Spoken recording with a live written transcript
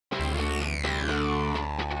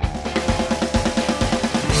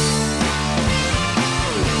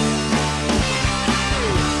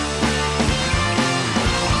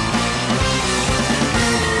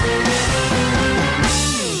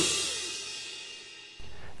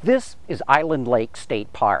This is Island Lake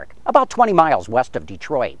State Park, about 20 miles west of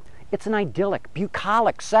Detroit. It's an idyllic,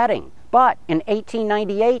 bucolic setting, but in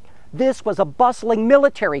 1898, this was a bustling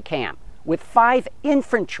military camp with 5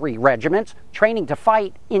 infantry regiments training to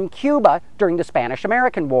fight in Cuba during the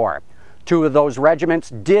Spanish-American War. 2 of those regiments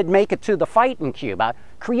did make it to the fight in Cuba,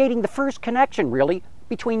 creating the first connection, really,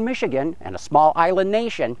 between Michigan and a small island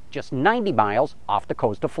nation just 90 miles off the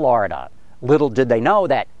coast of Florida. Little did they know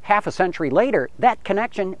that half a century later, that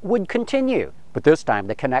connection would continue. But this time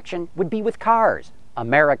the connection would be with cars,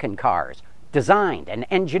 American cars, designed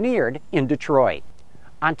and engineered in Detroit.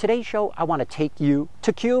 On today's show, I want to take you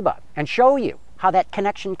to Cuba and show you how that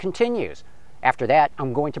connection continues. After that,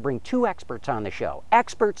 I'm going to bring 2 experts on the show,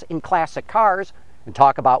 experts in classic cars, and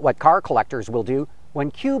talk about what car collectors will do when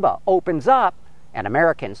Cuba opens up and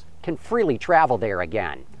Americans can freely travel there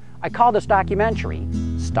again. I call this documentary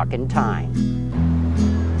Stuck in Time.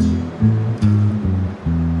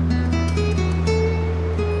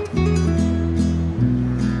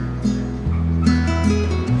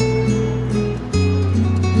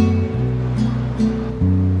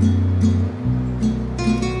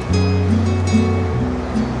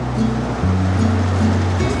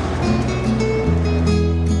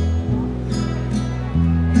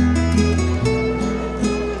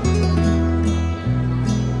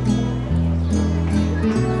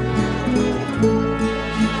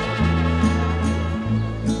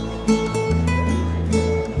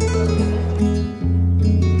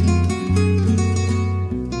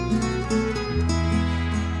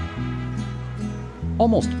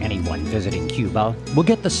 Almost anyone visiting Cuba will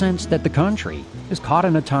get the sense that the country is caught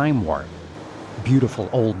in a time warp. Beautiful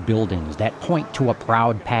old buildings that point to a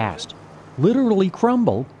proud past literally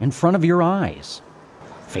crumble in front of your eyes.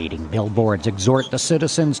 Fading billboards exhort the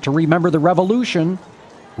citizens to remember the revolution,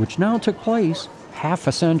 which now took place half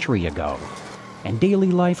a century ago. And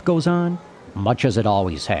daily life goes on much as it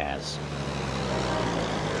always has.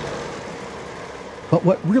 But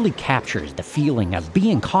what really captures the feeling of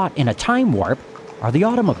being caught in a time warp are the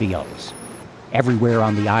automobiles. Everywhere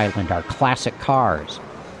on the island are classic cars,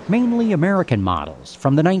 mainly American models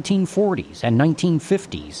from the 1940s and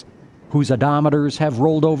 1950s, whose odometers have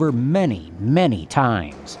rolled over many, many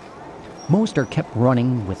times. Most are kept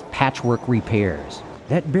running with patchwork repairs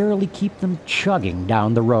that barely keep them chugging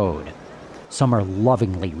down the road. Some are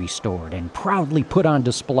lovingly restored and proudly put on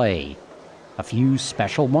display. A few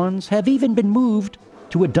special ones have even been moved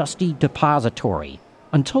to a dusty depository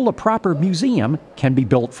until a proper museum can be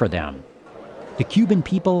built for them. The Cuban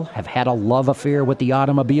people have had a love affair with the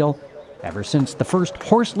automobile ever since the first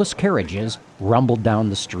horseless carriages rumbled down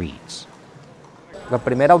the streets. El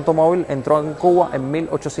primer automóvil entró en Cuba en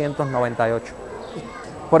 1898.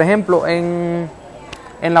 Por ejemplo, en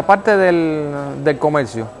la parte del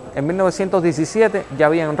comercio, en 1917 ya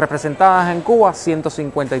habían representadas en Cuba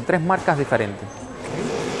 153 marcas diferentes.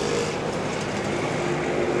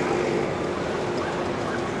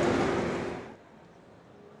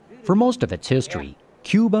 For most of its history,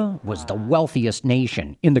 Cuba was the wealthiest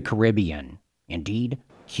nation in the Caribbean. Indeed,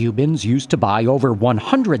 Cubans used to buy over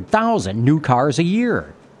 100,000 new cars a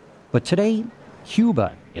year. But today,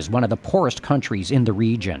 Cuba is one of the poorest countries in the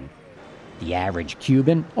region. The average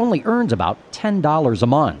Cuban only earns about $10 a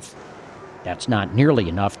month. That's not nearly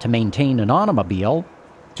enough to maintain an automobile,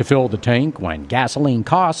 to fill the tank when gasoline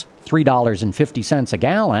costs $3.50 a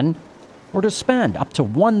gallon, or to spend up to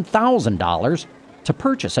 $1,000 to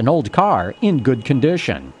purchase an old car in good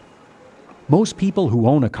condition. Most people who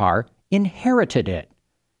own a car inherited it,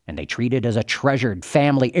 and they treat it as a treasured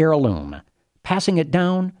family heirloom, passing it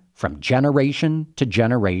down from generation to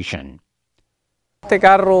generation. Este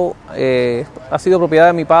carro ha sido propiedad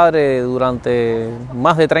de mi padre durante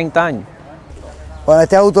más de 30 años. Bueno,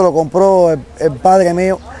 este auto lo compró el padre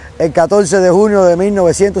mío el 14 de junio de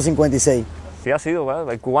 1956. Sí, ha sido,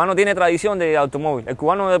 ¿verdad? El cubano tiene tradición de automóvil. El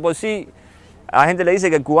cubano de por sí, a la gente le dice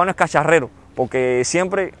que el cubano es cacharrero, porque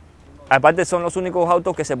siempre, aparte son los únicos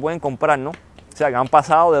autos que se pueden comprar, ¿no? O sea, que han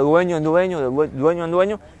pasado de dueño en dueño, de dueño en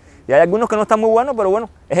dueño, y hay algunos que no están muy buenos, pero bueno,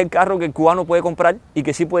 es el carro que el cubano puede comprar y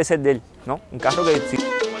que sí puede ser de él, ¿no? Un carro que sí.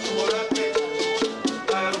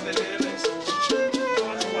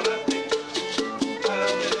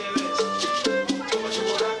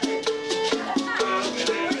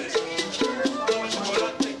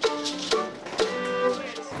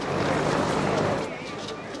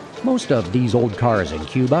 Most of these old cars in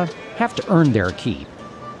Cuba have to earn their keep.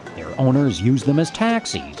 Their owners use them as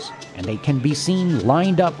taxis, and they can be seen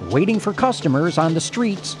lined up waiting for customers on the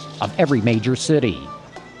streets of every major city.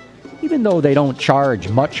 Even though they don't charge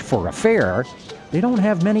much for a fare, they don't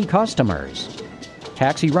have many customers.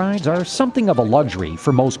 taxi rides are something of a luxury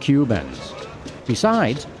for most Cubans.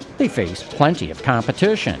 Besides, they face plenty of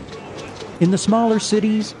competition. In the smaller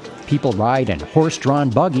cities, people ride in horse-drawn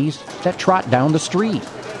buggies that trot down the street,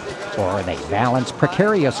 or they balance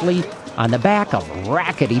precariously on the back of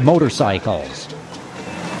rackety motorcycles.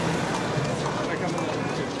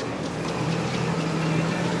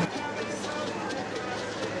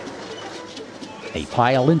 They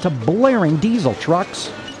pile into blaring diesel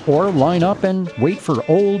trucks or line up and wait for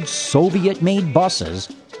old Soviet-made buses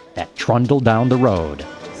that trundle down the road.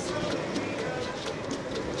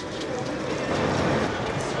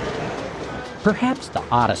 Perhaps the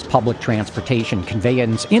oddest public transportation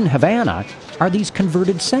conveyance in Havana are these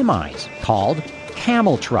converted semis called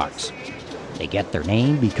camel trucks. They get their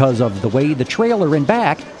name because of the way the trailer in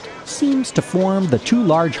back seems to form the two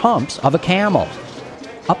large humps of a camel.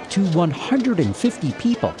 Up to 150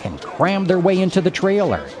 people can cram their way into the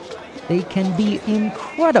trailer. They can be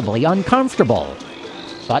incredibly uncomfortable.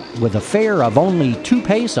 But with a fare of only 2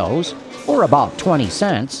 pesos, or about 20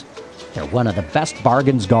 cents, they're one of the best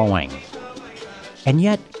bargains going. And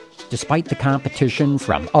yet, despite the competition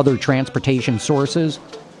from other transportation sources,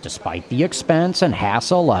 despite the expense and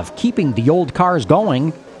hassle of keeping the old cars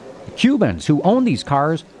going, the Cubans who own these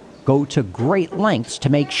cars go to great lengths to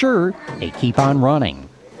make sure they keep on running.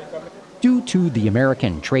 Due to the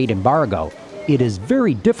American trade embargo, it is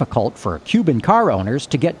very difficult for Cuban car owners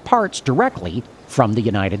to get parts directly from the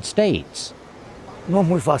United States. No es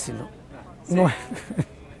muy fácil, ¿no? No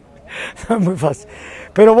es muy fácil.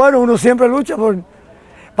 Pero bueno, uno siempre lucha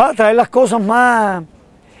para traer las cosas más,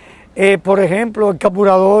 por ejemplo, el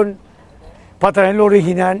carburador, para traer lo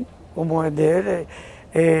original, como el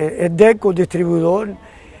Deco, el distribuidor,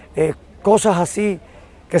 cosas así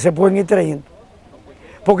que se pueden ir trayendo.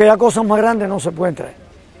 Porque ya cosas más grandes no se pueden traer.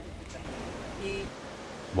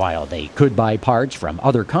 While they could buy parts from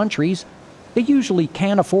other countries, they usually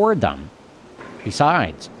can't afford them.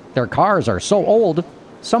 Besides, their cars are so old,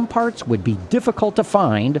 some parts would be difficult to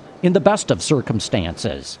find in the best of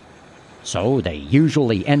circumstances. So they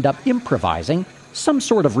usually end up improvising some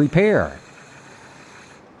sort of repair.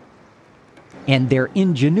 And their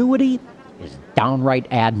ingenuity is downright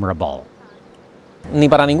admirable. Ni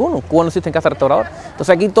para ninguno. Cuba no existe en casa restaurador.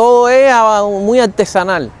 Entonces aquí todo es muy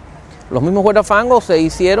artesanal. Los mismos guardafangos se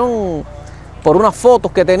hicieron por unas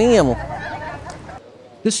fotos que teníamos.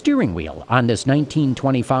 The steering wheel on this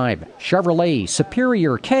 1925 Chevrolet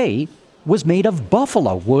Superior K was made of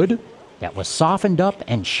buffalo wood that was softened up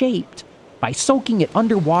and shaped by soaking it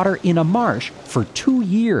underwater in a marsh for 2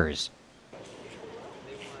 years.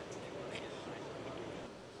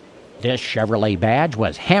 This Chevrolet badge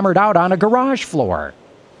was hammered out on a garage floor.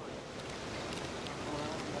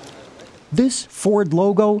 This Ford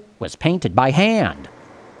logo was painted by hand.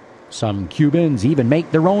 Some Cubans even make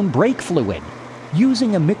their own brake fluid,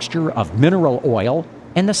 using a mixture of mineral oil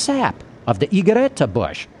and the sap of the higuereta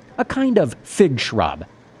bush, a kind of fig shrub.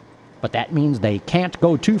 But that means they can't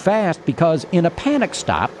go too fast because in a panic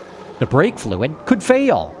stop, the brake fluid could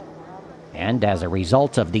fail. And as a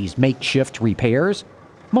result of these makeshift repairs,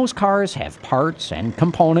 most cars have parts and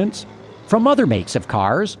components from other makes of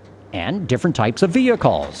cars and different types of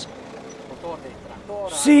vehicles.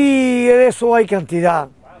 Sí, de eso hay cantidad.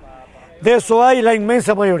 De eso hay la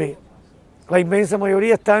inmensa mayoría. La inmensa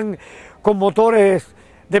mayoría están con motores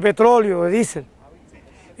de petróleo, de diésel.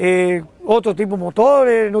 Otro tipo de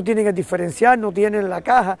motores, no tienen el diferencial, no tienen la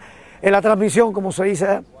caja, la transmisión, como se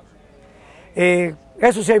dice.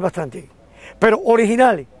 Eso sí hay bastante. Pero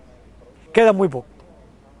originales, quedan muy poco.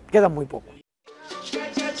 Quedan muy poco.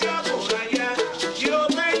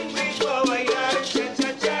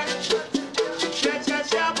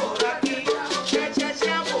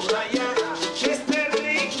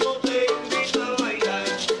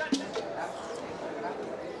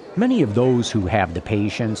 Many of those who have the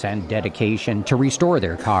patience and dedication to restore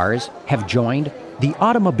their cars have joined the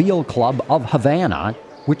Automobile Club of Havana,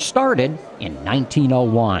 which started in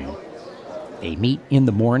 1901. They meet in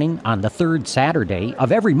the morning on the third Saturday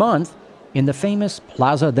of every month in the famous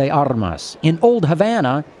Plaza de Armas in Old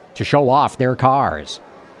Havana to show off their cars.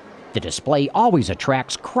 The display always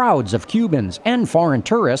attracts crowds of Cubans and foreign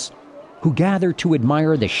tourists who gather to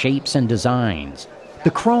admire the shapes and designs,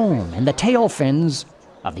 the chrome and the tail fins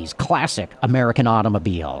of these classic American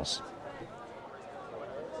automobiles.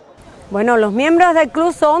 Bueno, los miembros del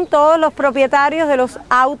club son todos los propietarios de los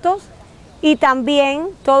autos y también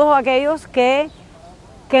todos aquellos que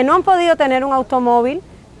no han podido tener un automóvil,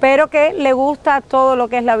 pero que le gusta todo lo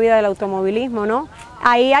que es la vida del automovilismo, ¿no?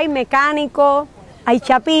 Ahí hay mecánicos, hay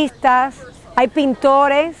chapistas, hay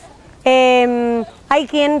pintores, Hay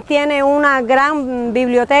quien tiene una gran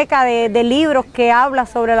biblioteca de libros que habla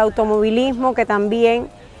sobre el automovilismo, que también,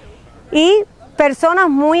 y personas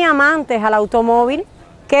muy amantes al automóvil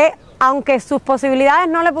que, aunque sus posibilidades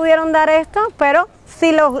no le pudieron dar esto, pero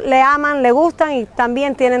sí le aman, le gustan y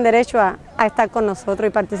también tienen derecho a estar con nosotros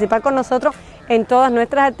y participar con nosotros en todas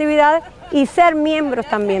nuestras actividades y ser miembros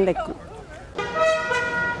también del club.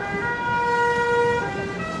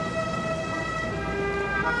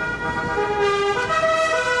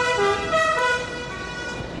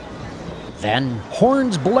 Then,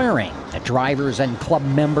 horns blaring, the drivers and club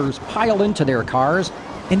members pile into their cars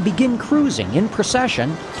and begin cruising in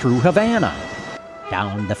procession through Havana.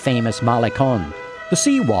 Down the famous Malecón, the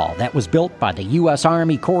seawall that was built by the U.S.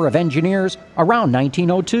 Army Corps of Engineers around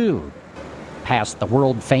 1902. Past the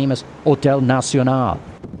world-famous Hotel Nacional,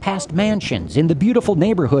 past mansions in the beautiful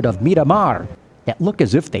neighborhood of Miramar that look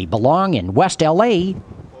as if they belong in West L.A.,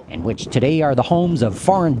 and which today are the homes of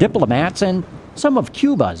foreign diplomats and some of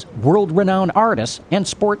Cuba's world-renowned artists and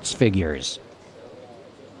sports figures.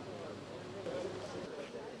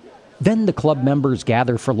 Then the club members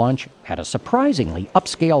gather for lunch at a surprisingly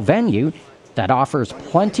upscale venue that offers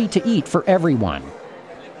plenty to eat for everyone.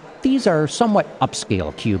 These are somewhat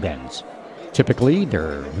upscale Cubans. Typically,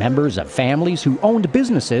 they're members of families who owned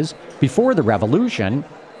businesses before the revolution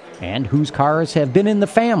and whose cars have been in the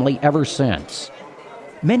family ever since.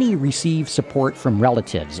 Many receive support from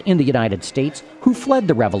relatives in the United States who fled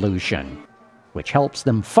the revolution, which helps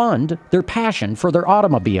them fund their passion for their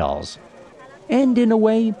automobiles. And in a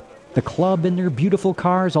way, the club and their beautiful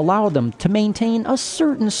cars allow them to maintain a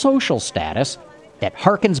certain social status that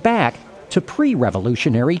harkens back to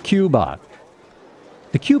pre-revolutionary Cuba.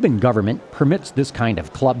 The Cuban government permits this kind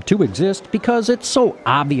of club to exist because it's so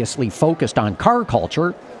obviously focused on car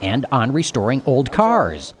culture and on restoring old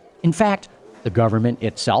cars. In fact, the government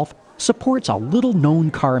itself supports a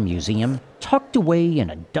little-known car museum tucked away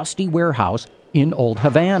in a dusty warehouse in Old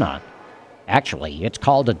Havana. Actually, it's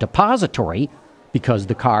called a depository because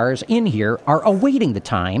the cars in here are awaiting the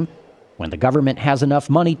time when the government has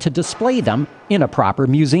enough money to display them in a proper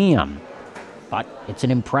museum. But it's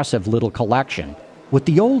an impressive little collection, with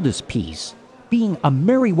the oldest piece being a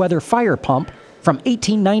Merryweather fire pump from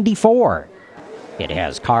 1894. It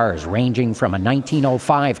has cars ranging from a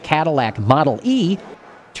 1905 Cadillac Model E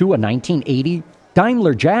to a 1980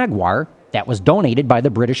 Daimler Jaguar that was donated by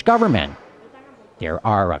the British government. There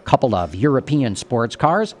are a couple of European sports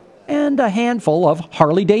cars and a handful of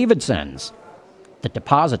Harley-Davidsons. The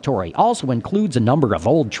depository also includes a number of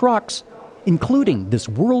old trucks, including this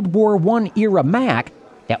World War I era Mack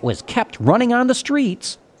that was kept running on the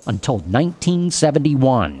streets until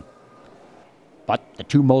 1971. But the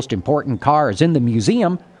two most important cars in the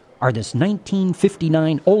museum are this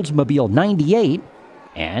 1959 Oldsmobile 98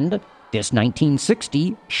 and this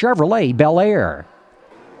 1960 Chevrolet Bel Air.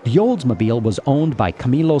 The Oldsmobile was owned by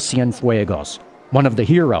Camilo Cienfuegos, one of the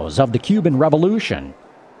heroes of the Cuban Revolution.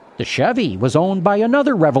 The Chevy was owned by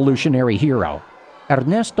another revolutionary hero,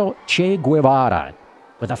 Ernesto Che Guevara,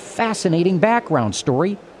 with a fascinating background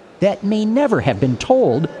story that may never have been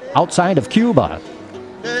told outside of Cuba.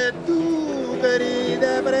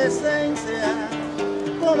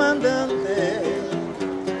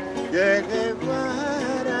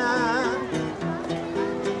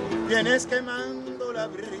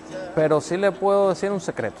 Pero sí le puedo decir un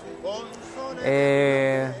secreto.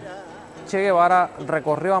 Che Guevara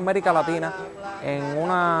recorrió América Latina en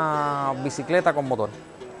una bicicleta con motor.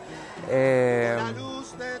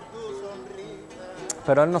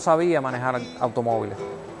 Pero él no sabía manejar automóviles.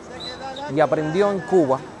 Y aprendió en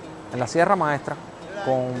Cuba, en la Sierra Maestra,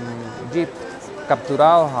 con jeep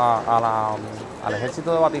capturados al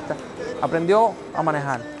ejército de Batista. Aprendió a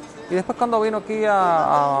manejar. Y después cuando vino aquí a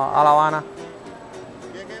La Habana,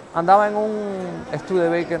 andaba en un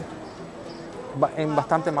Studebaker en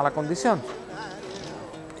bastante mala condición.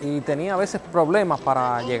 Y tenía a veces problemas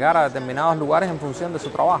para llegar a determinados lugares en función de su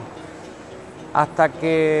trabajo. Hasta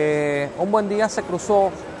que un buen día se cruzó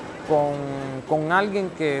con alguien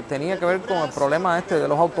que tenía que ver con el problema de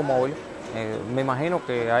los automóviles. Me imagino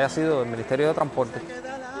que haya sido del Ministerio de Transporte.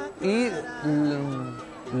 Y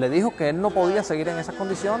le dijo que él no podía seguir en esas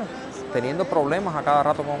condiciones, teniendo problemas a cada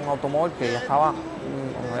rato con un automóvil que ya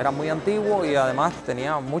era muy antiguo y además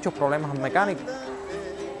tenía muchos problemas mecánicos.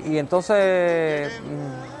 Y entonces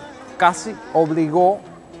casi obligó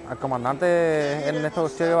al comandante Ernesto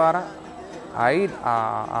Che Guevara a ir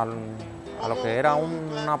a lo que era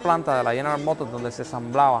una planta de la General Motors donde se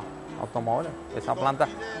ensamblaba automóviles. Esa planta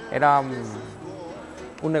era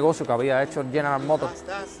un negocio que había hecho General Motors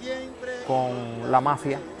con la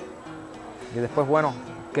mafia y después, bueno,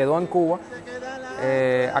 quedó en Cuba.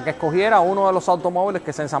 a que escogiera uno de los automóviles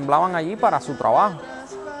que se ensamblaban allí para su trabajo.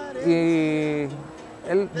 Y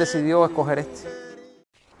él decidió escoger este.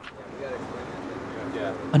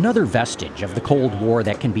 Another vestige of the Cold War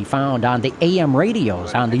that can be found on the AM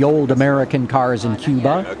radios on the old American cars in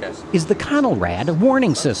Cuba is the CONELRAD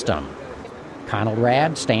warning system.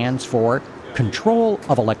 CONELRAD stands for Control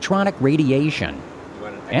of Electronic Radiation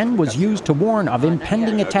and was used to warn of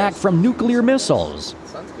impending attack from nuclear missiles.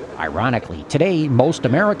 Ironically, today, most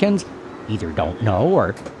Americans either don't know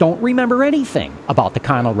or don't remember anything about the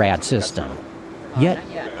CONELRAD system. Yet,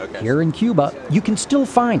 here in Cuba, you can still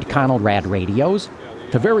find CONELRAD radios,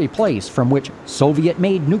 the very place from which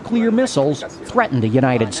Soviet-made nuclear missiles threatened the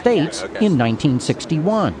United States in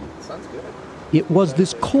 1961. It was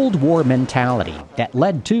this Cold War mentality that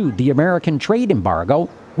led to the American trade embargo,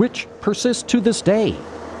 which persists to this day.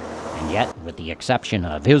 And yet, with the exception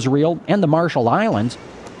of Israel and the Marshall Islands,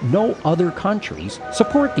 no other countries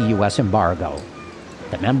support the U.S. embargo.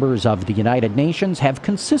 The members of the United Nations have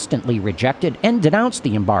consistently rejected and denounced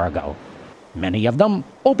the embargo. Many of them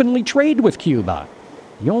openly trade with Cuba.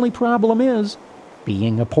 The only problem is,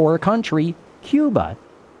 being a poor country, Cuba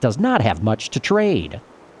does not have much to trade.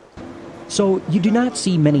 So you do not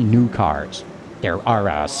see many new cars. There are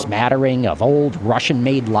a smattering of old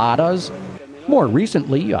Russian-made Ladas. More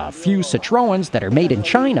recently, a few Citroëns that are made in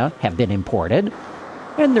China have been imported.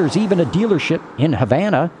 And there's even a dealership in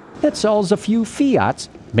Havana that sells a few Fiats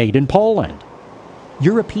made in Poland.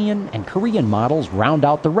 European and Korean models round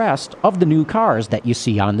out the rest of the new cars that you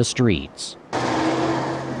see on the streets.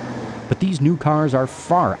 But these new cars are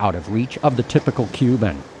far out of reach of the typical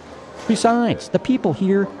Cuban. Besides, the people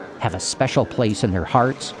here have a special place in their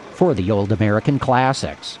hearts for the old American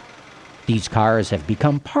classics. These cars have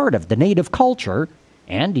become part of the native culture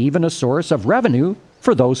and even a source of revenue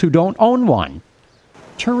for those who don't own one.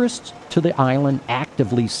 Tourists to the island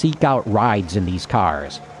actively seek out rides in these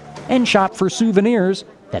cars and shop for souvenirs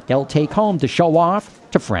that they'll take home to show off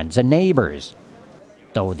to friends and neighbors.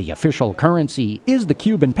 Though the official currency is the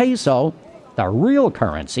Cuban peso, the real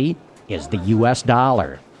currency is the U.S.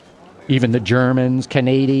 dollar. Even the Germans,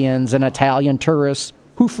 Canadians, and Italian tourists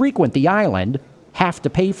who frequent the island have to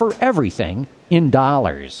pay for everything in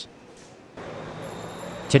dollars.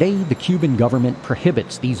 Today, the Cuban government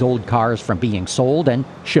prohibits these old cars from being sold and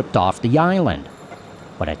shipped off the island.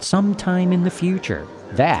 But at some time in the future,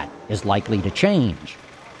 that is likely to change.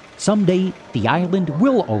 Someday, the island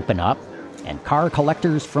will open up, and car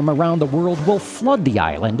collectors from around the world will flood the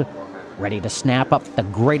island, ready to snap up the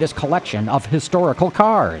greatest collection of historical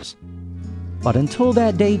cars. But until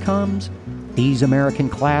that day comes, these American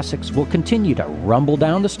classics will continue to rumble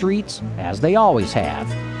down the streets as they always have.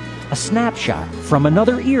 A snapshot from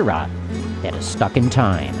another era that is stuck in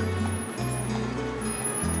time.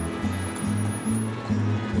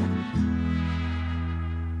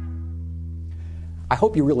 I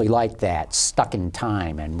hope you really liked that, Stuck in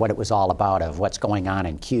Time, and what it was all about of what's going on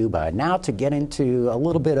in Cuba. Now to get into a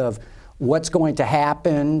little bit of what's going to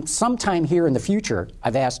happen sometime here in the future,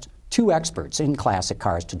 I've asked two experts in classic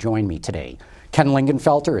cars to join me today. Ken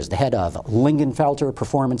Lingenfelter is the head of Lingenfelter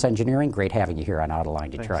Performance Engineering. Great having you here on Autoline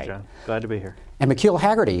Detroit. Thanks, John. Glad to be here. And McKeel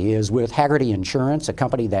Haggerty is with Haggerty Insurance, a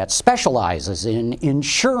company that specializes in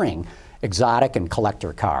insuring exotic and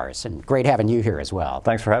collector cars. And great having you here as well.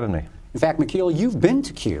 Thanks for having me. In fact, McKeel, you've been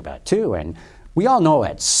to Cuba, too, and we all know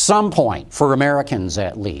at some point, for Americans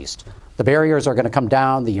at least, the barriers are going to come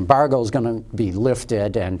down, the embargo is going to be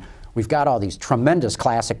lifted, and we've got all these tremendous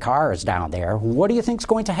classic cars down there. What do you think is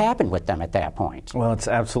going to happen with them at that point? Well, it's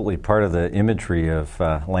absolutely part of the imagery of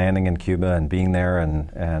landing in Cuba and being there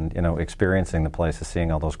and you know, experiencing the place, of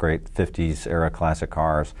seeing all those great 50s era classic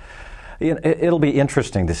cars. It'll be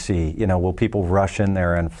interesting to see, you know, will people rush in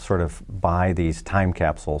there and sort of buy these time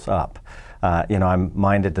capsules up? You know, I'm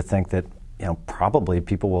minded to think that, you know, probably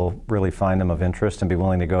people will really find them of interest and be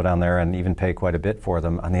willing to go down there and even pay quite a bit for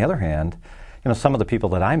them. On the other hand, you know, some of the people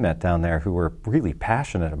that I met down there who were really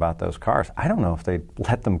passionate about those cars, I don't know if they'd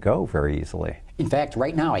let them go very easily. In fact,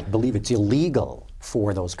 right now, I believe it's illegal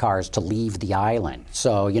for those cars to leave the island.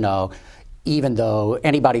 So, you know, even though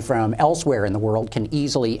anybody from elsewhere in the world can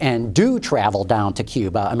easily and do travel down to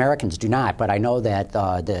Cuba, Americans do not. But I know that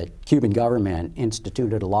the Cuban government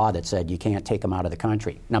instituted a law that said you can't take them out of the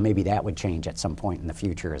country. Now, maybe that would change at some point in the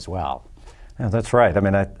future as well. Yeah, that's right. I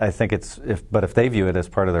mean, I think but if they view it as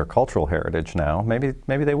part of their cultural heritage now, maybe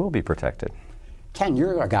they will be protected. Ken,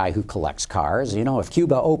 you're a guy who collects cars. You know, if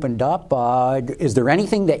Cuba opened up, is there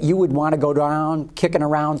anything that you would want to go down, kicking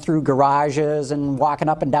around through garages and walking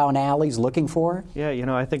up and down alleys looking for? Yeah, you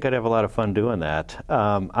know, I think I'd have a lot of fun doing that.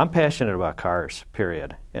 I'm passionate about cars,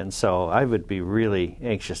 period. And so I would be really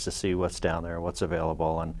anxious to see what's down there, what's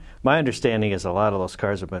available. And my understanding is a lot of those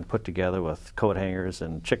cars have been put together with coat hangers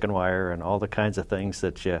and chicken wire and all the kinds of things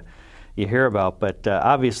that you hear about. But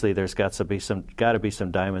obviously there's got to be some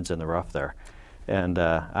diamonds in the rough there. And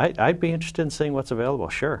I'd be interested in seeing what's available.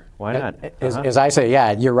 Sure, why not? As I say,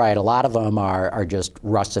 yeah, you're right. A lot of them are just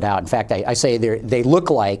rusted out. In fact, I say they look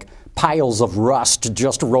like piles of rust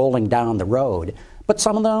just rolling down the road. But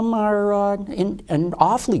some of them are in an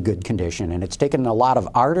awfully good condition, and it's taken a lot of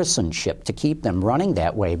artisanship to keep them running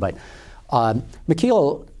that way. But,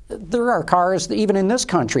 McKeel, there are cars, even in this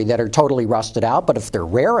country, that are totally rusted out, but if they're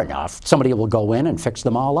rare enough, somebody will go in and fix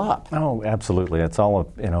them all up. Oh, absolutely. It's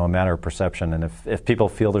all a matter of perception, and if people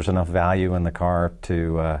feel there's enough value in the car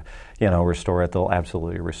to restore it, they'll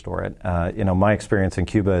absolutely restore it. My experience in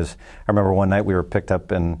Cuba is, I remember one night we were picked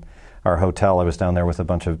up in our hotel. I was down there with a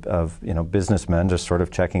bunch of businessmen just sort of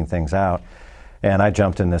checking things out. And I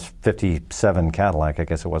jumped in this 57 Cadillac, I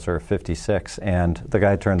guess it was, or 56, and the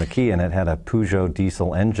guy turned the key and it had a Peugeot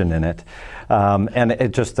diesel engine in it. And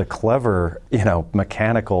it just the clever,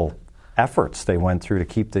 mechanical efforts they went through to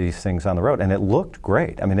keep these things on the road. And it looked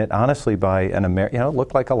great. I mean, it honestly, by an it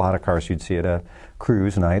looked like a lot of cars you'd see at a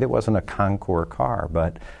cruise night. It wasn't a Concours car,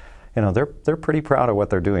 but they're pretty proud of what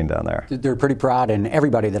they're doing down there. They're pretty proud, and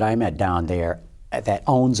everybody that I met down there that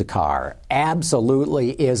owns a car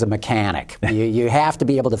absolutely is a mechanic. You have to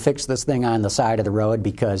be able to fix this thing on the side of the road,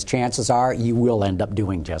 because chances are you will end up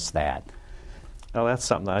doing just that. Oh, that's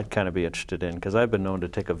something I'd kind of be interested in, because I've been known to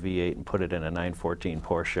take a V8 and put it in a 914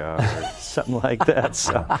 Porsche or something like that.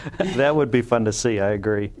 So that would be fun to see. I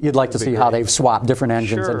agree. You'd like to see how they've swapped different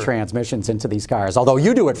engines and transmissions into these cars. Although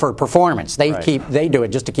you do it for performance, they do it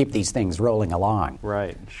just to keep these things rolling along.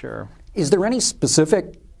 Right. Sure. Is there any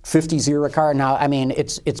specific 50s era car? Now, I mean,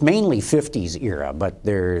 it's mainly 50s era, but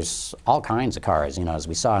there's all kinds of cars. As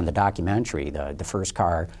we saw in the documentary, the first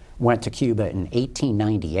car went to Cuba in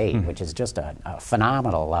 1898, which is just a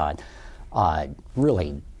phenomenal,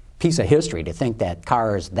 really piece of history to think that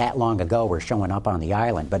cars that long ago were showing up on the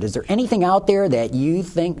island. But is there anything out there that you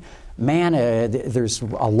think, man, there's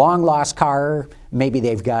a long-lost car, maybe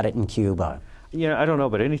they've got it in Cuba? I don't know,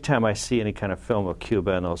 but anytime I see any kind of film of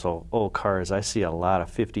Cuba and those old cars, I see a lot of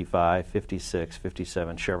 55, 56,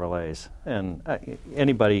 57 Chevrolets. And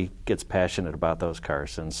anybody gets passionate about those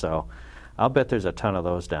cars. And so I'll bet there's a ton of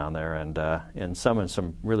those down there, and some in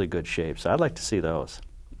some really good shape. So I'd like to see those.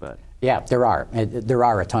 But yeah, there are. There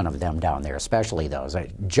are a ton of them down there, especially those.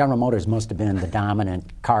 General Motors must have been the dominant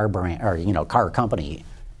car brand, or car company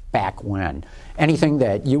back when. Anything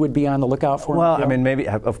that you would be on the lookout for? Well, I mean, maybe,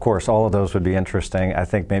 of course, all of those would be interesting. I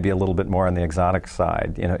think maybe a little bit more on the exotic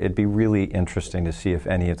side. It'd be really interesting to see if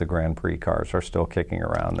any of the Grand Prix cars are still kicking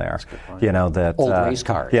around there. That old race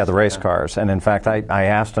cars. Yeah, the race cars. And in fact, I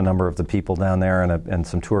asked a number of the people down there and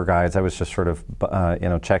some tour guides. I was just sort of,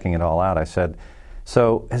 checking it all out. I said,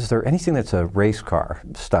 so is there anything that's a race car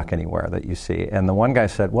stuck anywhere that you see? And the one guy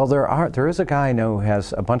said, well, there is a guy I know who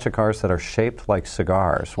has a bunch of cars that are shaped like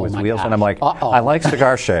cigars with wheels. Gosh. And I'm like, I like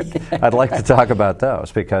cigar shaped. I'd like to talk about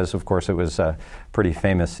those, because, of course, it was a pretty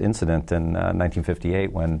famous incident in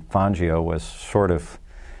 1958 when Fangio was sort of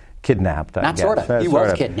kidnapped, I guess. Not sort of. He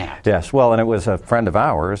was kidnapped. Yes. Well, and it was a friend of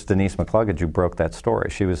ours, Denise McCluggage, who broke that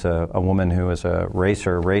story. She was a woman who was a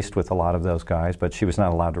racer, raced with a lot of those guys, but she was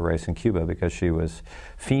not allowed to race in Cuba because she was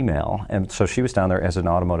female. And so she was down there as an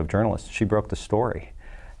automotive journalist. She broke the story.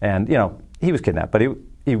 And, he was kidnapped, but it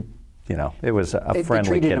was a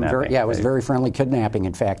friendly kidnapping. It was very friendly kidnapping.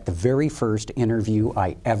 In fact, the very first interview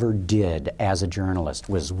I ever did as a journalist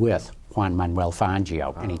was with Juan Manuel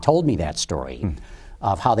Fangio, and he told me that story.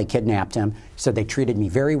 Of how they kidnapped him. He said they treated me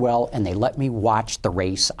very well, and they let me watch the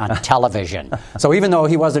race on television. So even though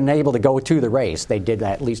he wasn't able to go to the race, they did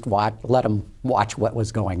at least let him watch what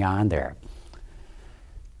was going on there.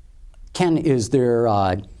 Ken, is there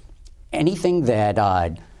anything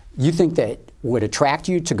that you think that would attract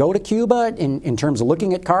you to go to Cuba in terms of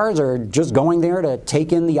looking at cars, or just going there to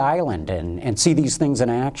take in the island and see these things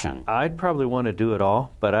in action? I'd probably want to do it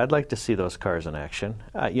all, but I'd like to see those cars in action.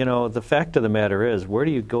 The fact of the matter is, where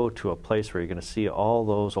do you go to a place where you're going to see all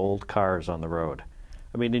those old cars on the road?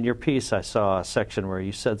 I mean, in your piece, I saw a section where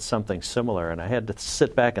you said something similar, and I had to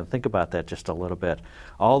sit back and think about that just a little bit.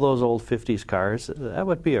 All those old 50s cars, that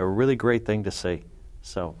would be a really great thing to see.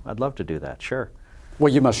 So I'd love to do that, sure.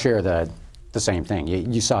 Well, you must share the the same thing.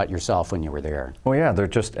 You saw it yourself when you were there. Well, yeah,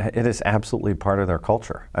 it is absolutely part of their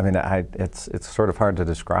culture. I mean, it's sort of hard to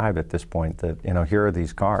describe at this point that, here are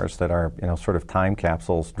these cars that are, sort of time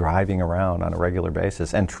capsules driving around on a regular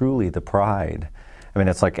basis, and truly the pride. I mean,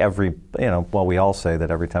 it's like we all say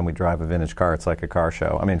that every time we drive a vintage car, it's like a car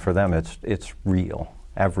show. I mean, for them, it's real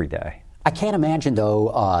every day. I can't imagine,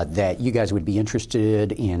 though, that you guys would be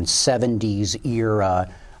interested in 70s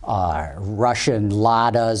era Russian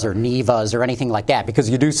Ladas or Nivas or anything like that, because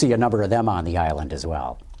you do see a number of them on the island as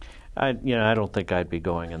well. I don't think I'd be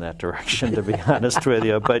going in that direction, to be honest with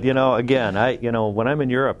you. But again, when I'm in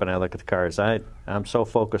Europe and I look at the cars, I'm so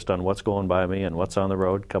focused on what's going by me and what's on the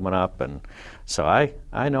road coming up, and so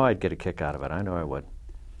I know I'd get a kick out of it. I know I would.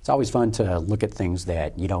 It's always fun to look at things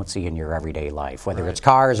that you don't see in your everyday life, whether it's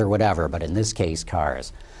cars or whatever, but in this case,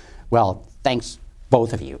 cars. Well, thanks,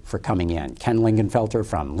 both of you, for coming in. Ken Lingenfelter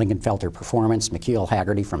from Lingenfelter Performance, McKeel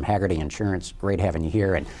Hagerty from Hagerty Insurance. Great having you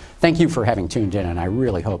here, and thank you for having tuned in, and I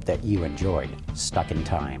really hope that you enjoyed Stuck in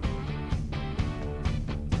Time.